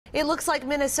It looks like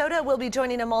Minnesota will be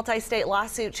joining a multi-state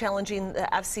lawsuit challenging the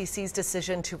FCC's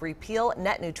decision to repeal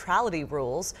net neutrality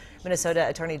rules. Minnesota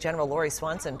Attorney General Lori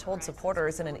Swanson told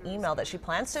supporters in an email that she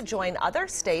plans to join other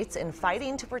states in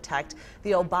fighting to protect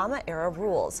the Obama-era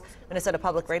rules. Minnesota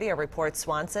Public Radio reports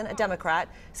Swanson, a Democrat,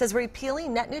 says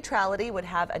repealing net neutrality would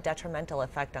have a detrimental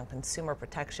effect on consumer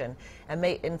protection and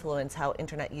may influence how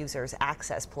internet users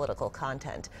access political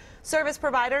content. Service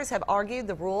providers have argued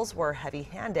the rules were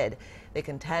heavy-handed. They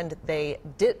contend they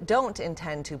don't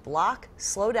intend to block,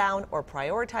 slow down, or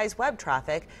prioritize web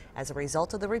traffic as a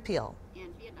result of the repeal.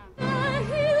 The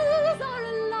hills are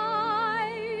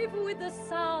alive with the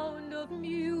sound of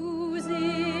music.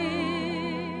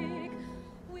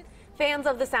 Fans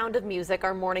of The Sound of Music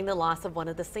are mourning the loss of one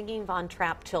of the singing Von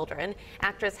Trapp children.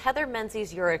 Actress Heather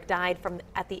Menzies-Urich died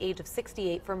at the age of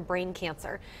 68 from brain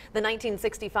cancer. The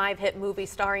 1965 hit movie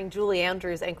starring Julie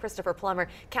Andrews and Christopher Plummer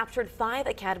captured 5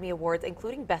 Academy Awards,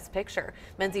 including Best Picture.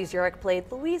 Menzies-Urich played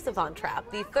Louisa Von Trapp,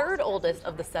 the third oldest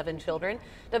of the 7 children.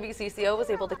 WCCO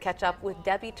was able to catch up with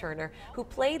Debbie Turner, who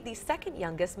played the second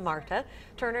youngest, Marta.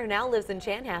 Turner now lives in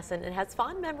Chanhassen and has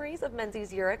fond memories of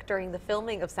Menzies-Urich during the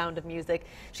filming of Sound of Music.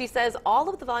 She says all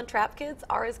of the Von Trapp kids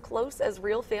are as close as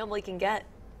real family can get.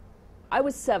 I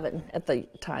was 7 at the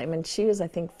time, and she was, I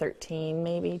think, 13,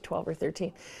 maybe 12 or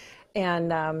 13.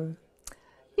 And,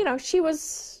 you know, she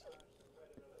was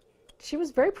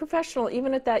very professional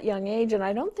even at that young age, and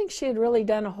I don't think she had really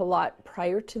done a whole lot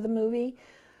prior to the movie,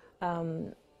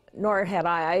 nor had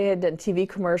I. I had done TV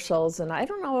commercials, and I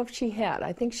don't know if she had.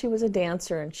 I think she was a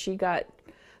dancer, and she got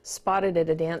spotted at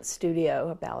a dance studio,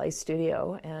 a ballet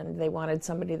studio, and they wanted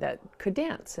somebody that could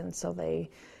dance, and so they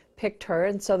picked her.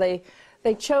 And so they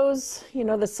chose, you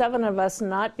know, the 7 of us,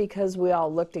 not because we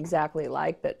all looked exactly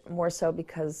alike, but more so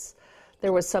because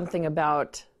there was something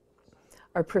about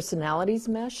our personalities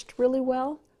meshed really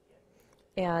well,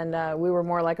 and we were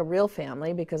more like a real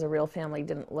family, because a real family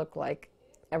didn't look like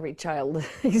every child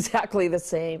exactly the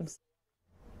same.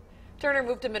 Turner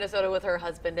moved to Minnesota with her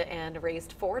husband and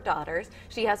raised 4 daughters.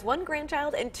 She has 1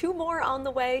 grandchild and 2 more on the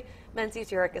way.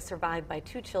 Menzies-Urich is survived by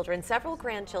 2 children, several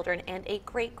grandchildren, and a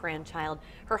great-grandchild.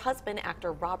 Her husband,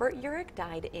 actor Robert Urich,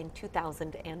 died in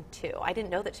 2002. I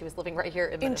didn't know that she was living right here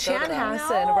in Minnesota. In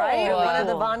Chanhassen, right? One of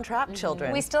the Von Trapp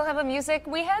children. We still have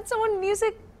we had someone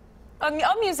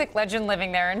a music legend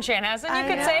living there in Chanhassen, you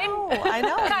could say. I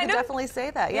know, you could definitely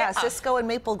say that. Yeah, Cisco and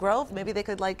Maple Grove, maybe they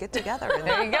could like get together and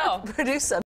there you go. produce some.